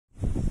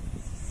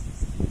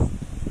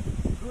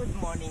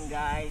morning,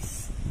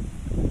 guys.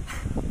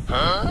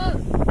 Huh?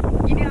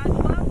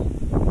 Ginagawa mo?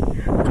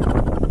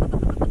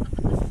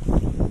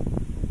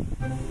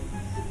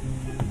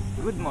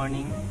 Good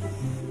morning.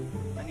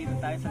 Nandito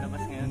tayo sa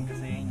labas ngayon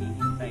kasi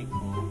hinihintay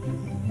ko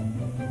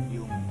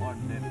yung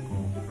order ko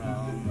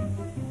from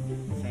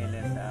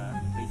seller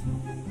sa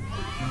Facebook.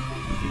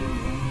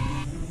 Yung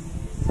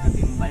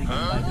Ka-Gimbal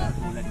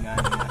tulad nga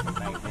ng nasa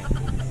title.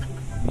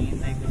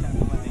 Hinihintay ko siyang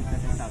dumating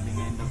kasi sabi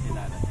ngayon daw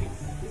sila darating.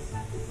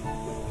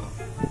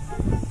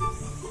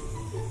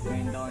 So,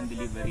 ngayon daw ang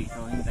delivery.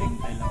 So,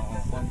 hintay-hintay lang ako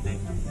konti.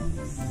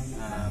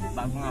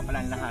 Bago nga pala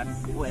ang lahat,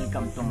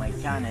 welcome to my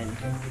channel.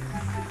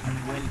 At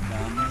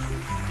welcome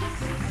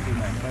to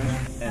my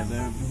first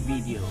ever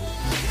video.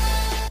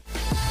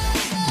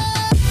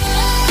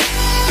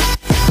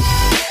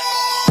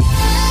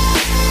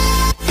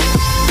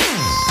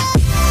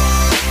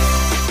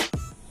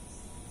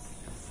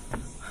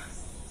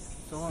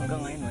 So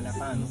hanggang ngayon wala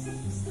pa ano.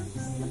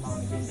 Wala pa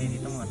akong naghihintay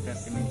dito, mga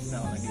 30 minutes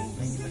na ako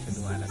naghihintay, hindi pa siya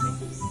dumarating.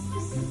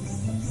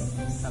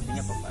 Sabi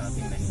niya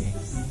paparating na siya.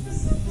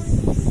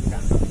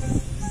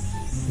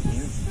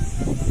 Yun.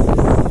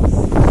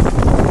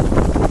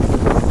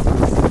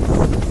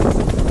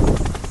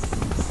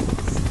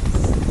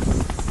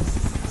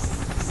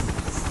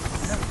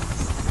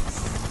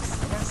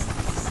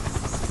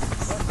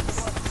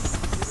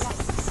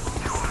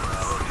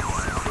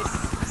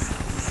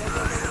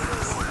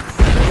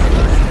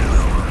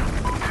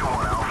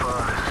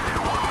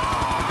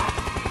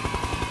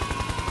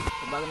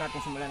 Bago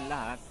natin simulan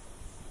lahat,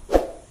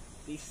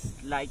 please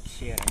like,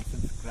 share, and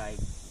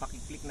subscribe.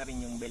 Pakiclick na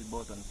rin yung bell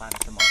button para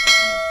sa mga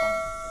susunod pang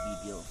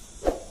video.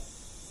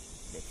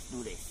 Let's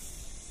do this.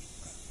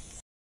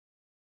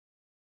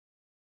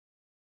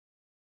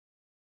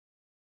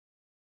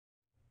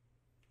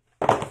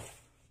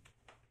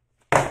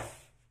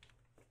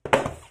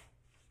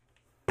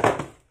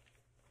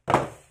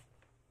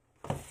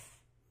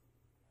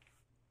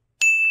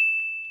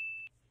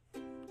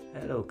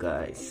 Hello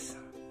guys.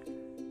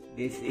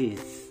 This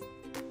is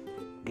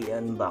the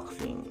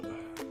unboxing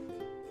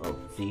of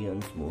Zhiyun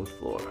Smooth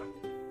 4.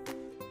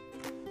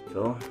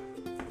 So,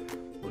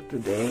 for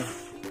today,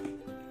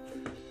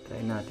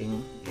 try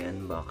natin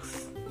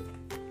i-unbox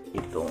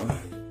itong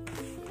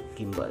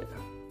gimbal.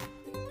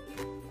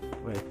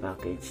 Well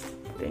packaged.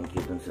 Thank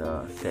you dun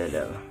sa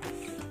seller.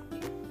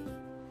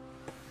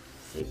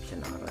 Safe siya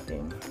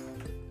nakarating.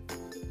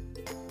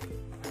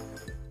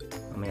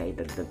 Mamaya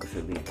idagdag ko sa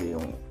video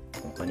yung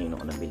kung kanino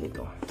ko nabili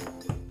ito.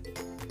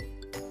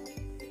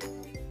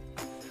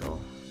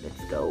 Let's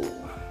go.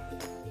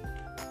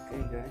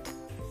 Okay guys,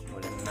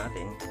 simulan na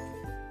natin.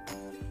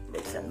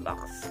 Let's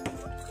unbox.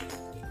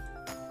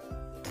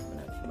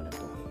 Simulan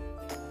to.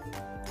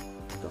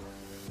 Ito,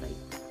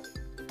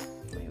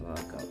 may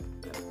wagang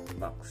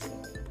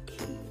unboxing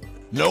key.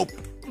 Nope!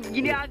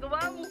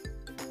 Ginagawa mo!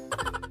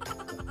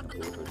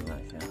 Naputol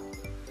nga siya.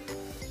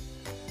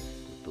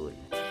 Putol.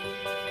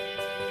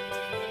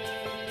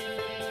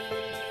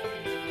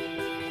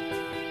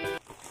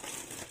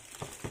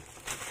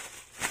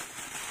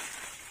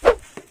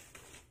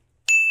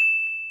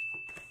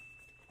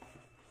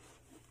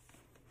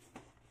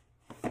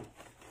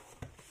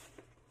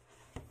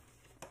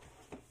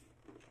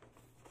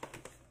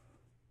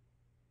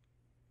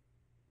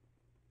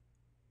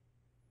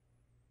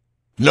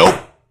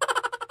 Nope!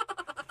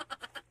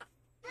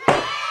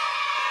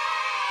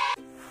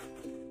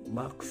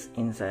 Box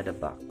inside a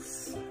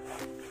box.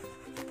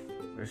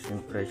 First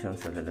impression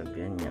sa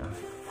lalagyan niya.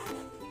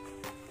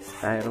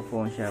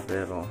 Styrofoam siya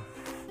pero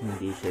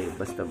hindi siya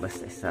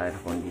basta-basta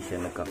styrofoam. Hindi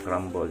siya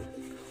nagka-crumble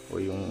o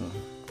yung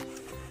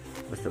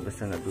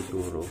basta-basta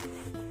naduduro.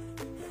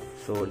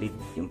 Solid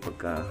yung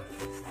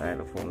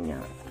pagka-styrofoam niya.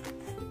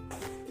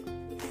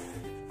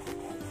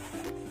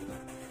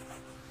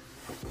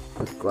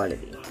 Good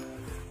quality.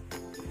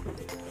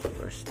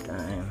 First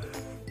time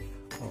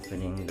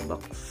opening the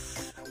box.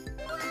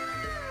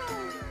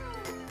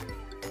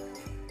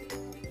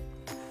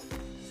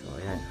 So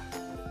ayan,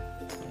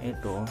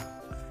 ito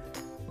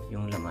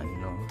yung laman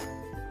ng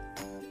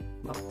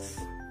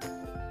box.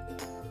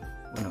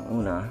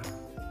 Unang-una,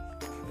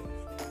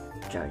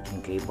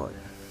 charging cable,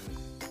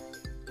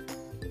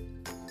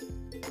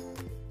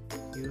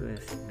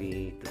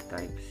 USB to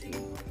type C.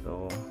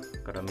 So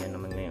karamihan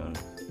naman ngayon,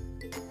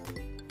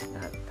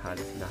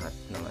 halos lahat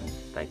naman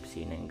type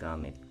C na yung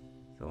gamit.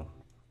 So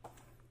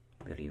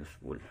very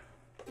useful.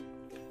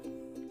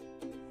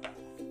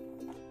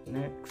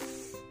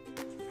 Next,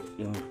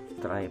 yung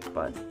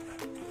tripod.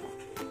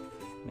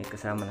 May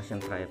kasama na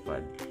siyang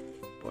tripod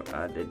for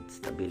added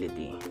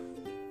stability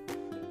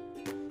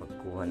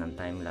pagkuha ng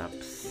time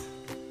lapse.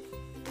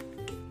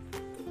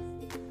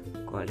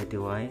 Quality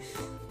wise,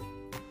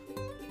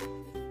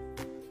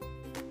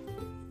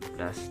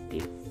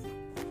 plastic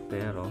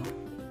pero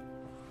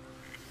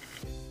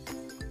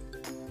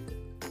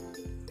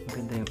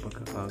maganda yung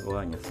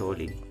pagkakagawa niya,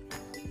 solid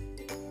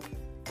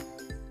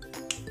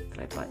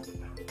tripod.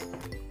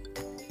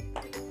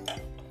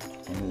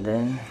 And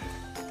then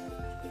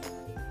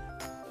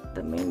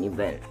the main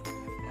event,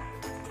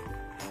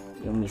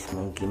 yung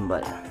mismong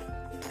gimbal,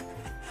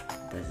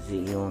 the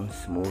Zhiyun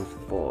Smooth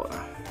 4.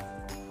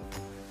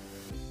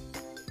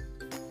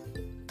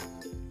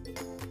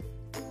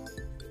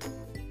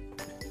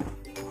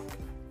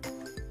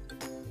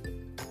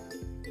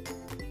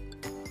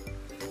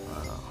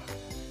 Wow.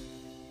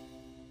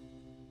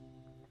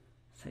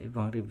 Sa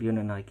ibang review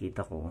na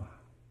nakikita ko,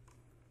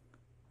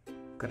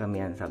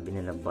 karamihan sabi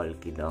nila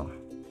bulky daw.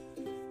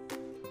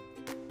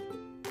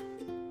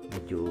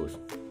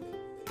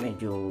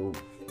 Medyo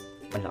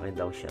malaki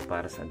daw siya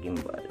para sa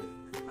gimbal,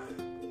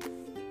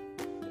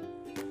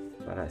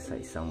 para sa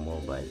isang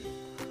mobile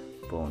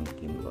phone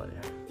gimbal.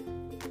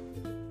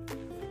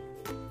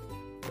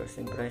 First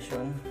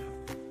impression,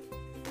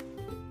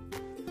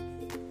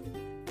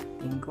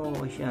 tingin ko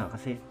okay siya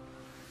kasi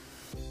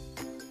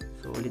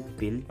solid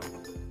build.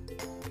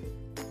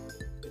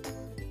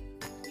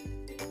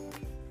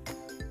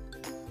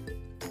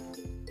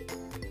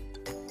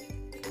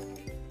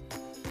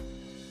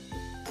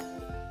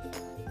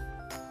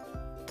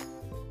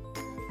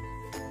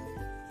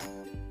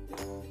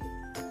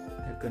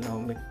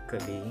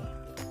 Economically,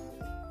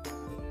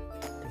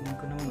 tingin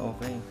ko naman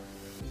okay.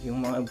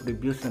 Yung mga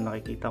reviews na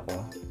nakikita ko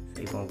sa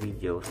ibang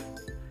videos,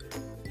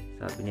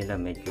 sabi nila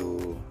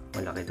medyo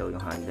malaki daw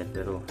yung handle,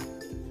 pero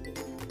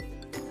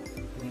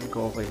tingin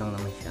ko okay lang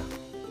naman siya.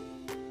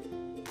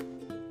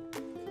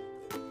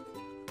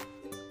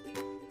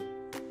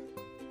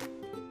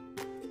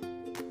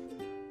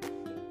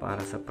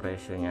 Para sa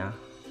presyo niya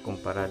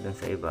kumpara dun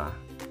sa iba,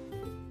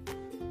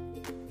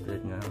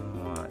 tulad ng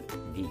mga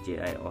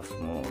DJI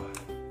Osmo,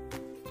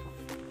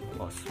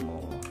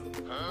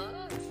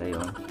 basta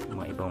yun,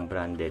 mga ibang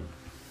branded,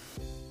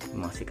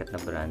 mga sikat na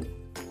brand,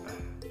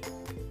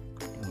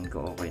 tingin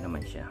ko okay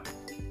naman siya.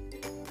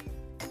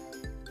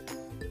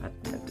 At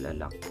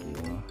naglalak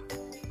yung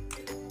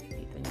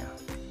dito niya,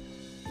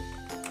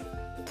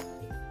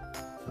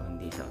 so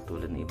hindi sa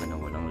tulad ng iba na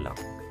walang lock,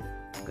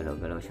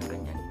 galaw-galaw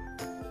siyang ganyan.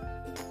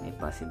 May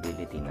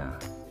possibility na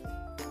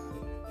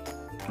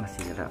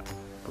masira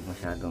pag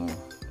masyadong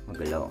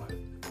magalaw.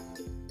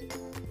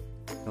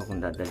 So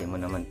kung dadali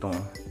mo naman tong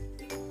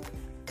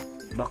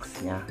box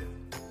nya,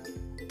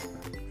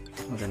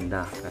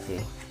 maganda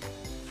kasi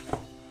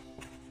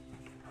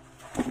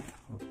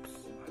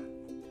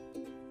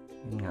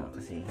yun nga,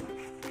 kasi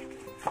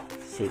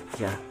safe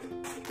siya,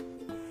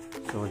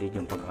 solid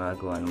yung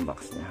pagkakagawa ng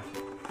box nya.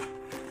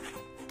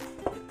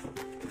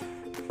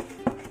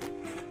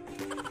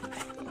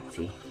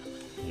 See,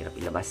 hirap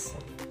ilabas.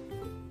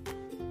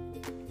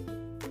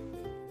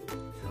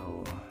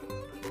 So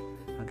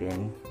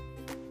again,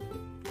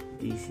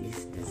 this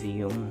is the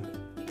Zhiyun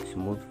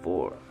Smooth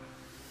 4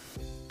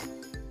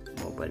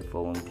 mobile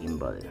phone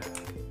gimbal.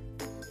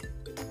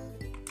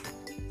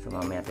 So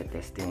mamaya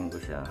testingin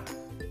ko siya,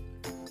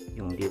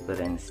 yung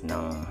difference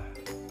ng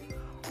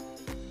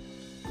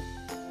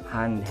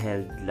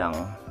handheld lang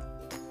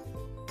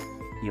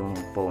yung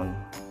phone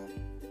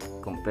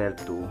compared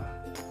to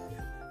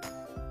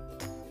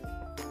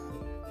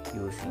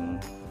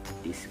using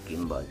this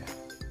gimbal.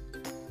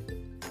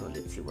 So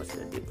let's see what's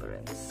the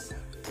difference.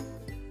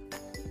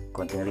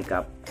 Konting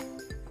recap,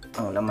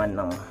 ang laman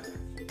ng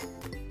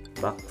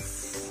box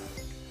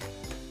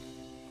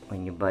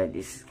when you buy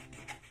this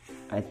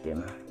item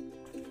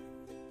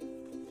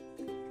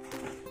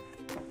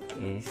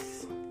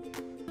is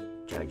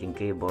charging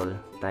cable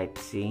type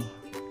C,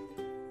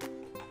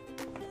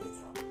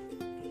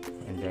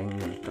 and then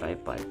yung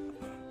tripod.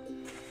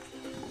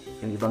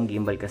 Yung ibang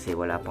gimbal kasi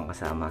wala pang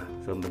kasama,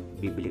 so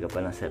bibili ka pa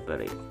ng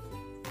separate.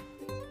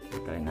 So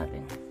try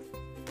natin.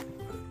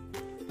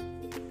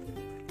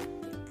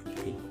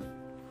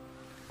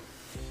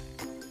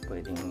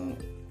 Pwedeng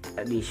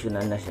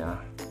additional na siya,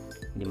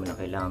 hindi mo na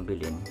kailangan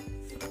bilhin.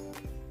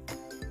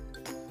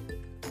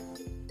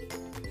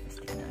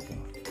 Stick natin,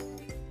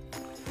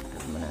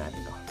 tapos muna natin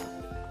to,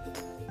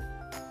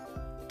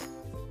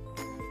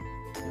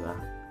 diba?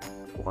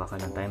 Kuha ka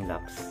ng time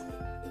lapse.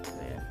 So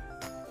ayan,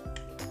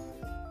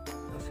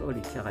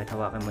 solid siya kahit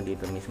hawakan mo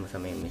dito mismo sa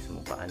may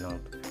mismo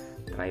paanong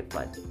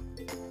tripod.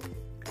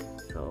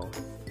 So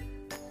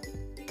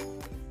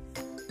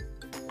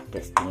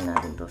testing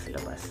natin to sa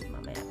labas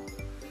mamaya.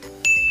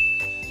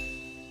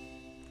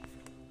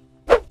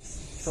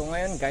 So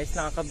ngayon guys,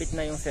 nakakabit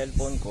na yung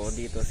cellphone ko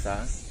dito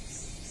sa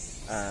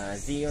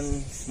Zhiyun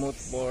Smooth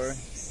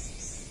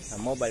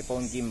 4 mobile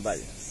phone gimbal.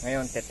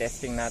 Ngayon,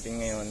 testing natin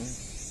ngayon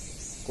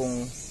kung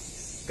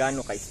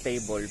gaano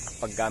ka-stable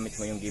pag gamit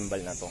mo yung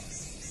gimbal na to.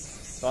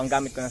 So ang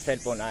gamit ko ng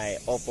cellphone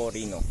ay Oppo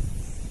Reno.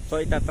 So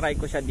itatry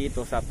ko siya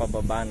dito sa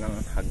pababa ng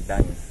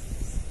hagdan.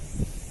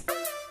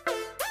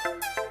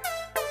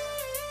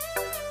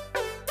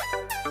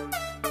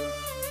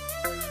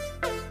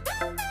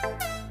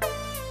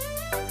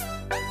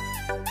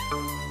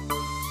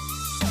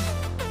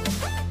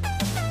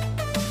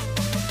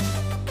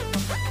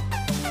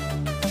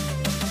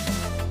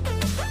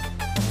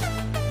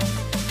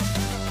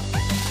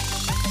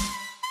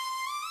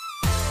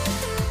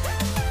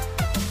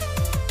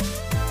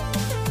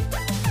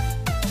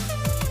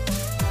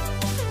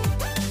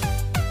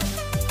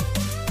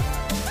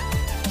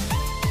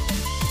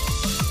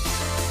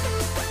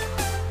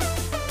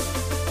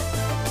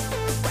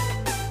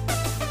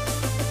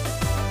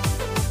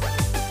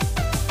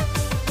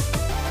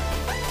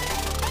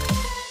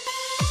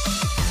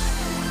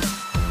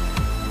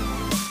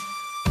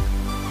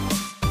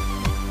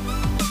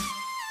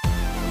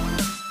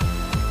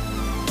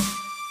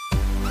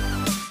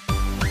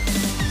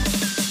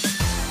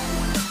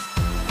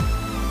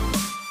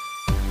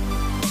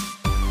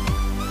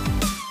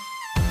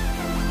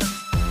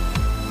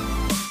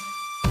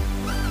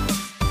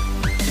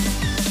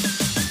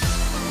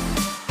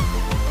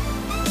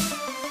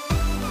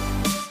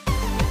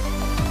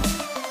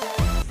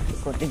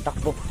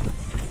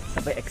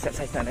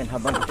 test natin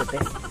habang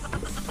ito-test.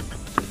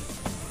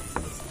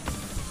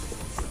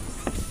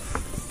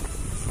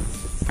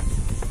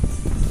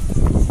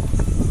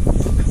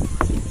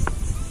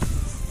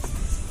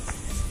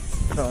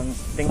 So,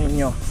 tingin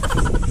nyo.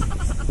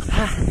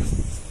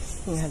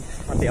 Yan,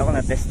 pati ako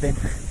na-test din.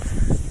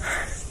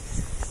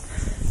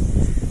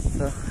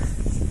 So,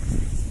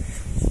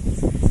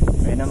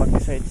 ayun na,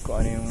 mag-decide ko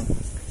ano yung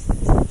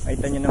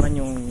makita nyo naman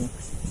yung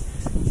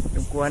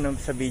kuha naman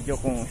sa video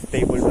kung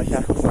stable ba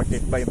siya, worth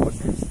it ba yung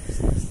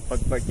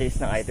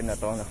pag-purchase ng item na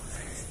to, no?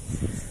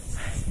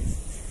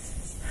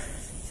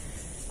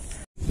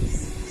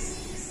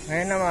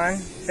 Ngayon naman,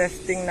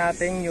 testing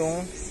natin yung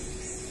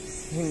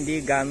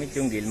hindi gamit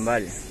yung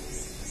gimbal.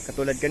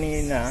 Katulad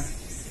kanina,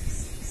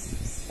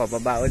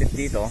 pababa ulit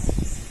dito,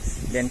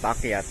 then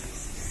paakyat.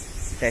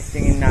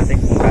 Testingin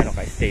natin kung gaano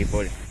ka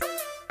stable.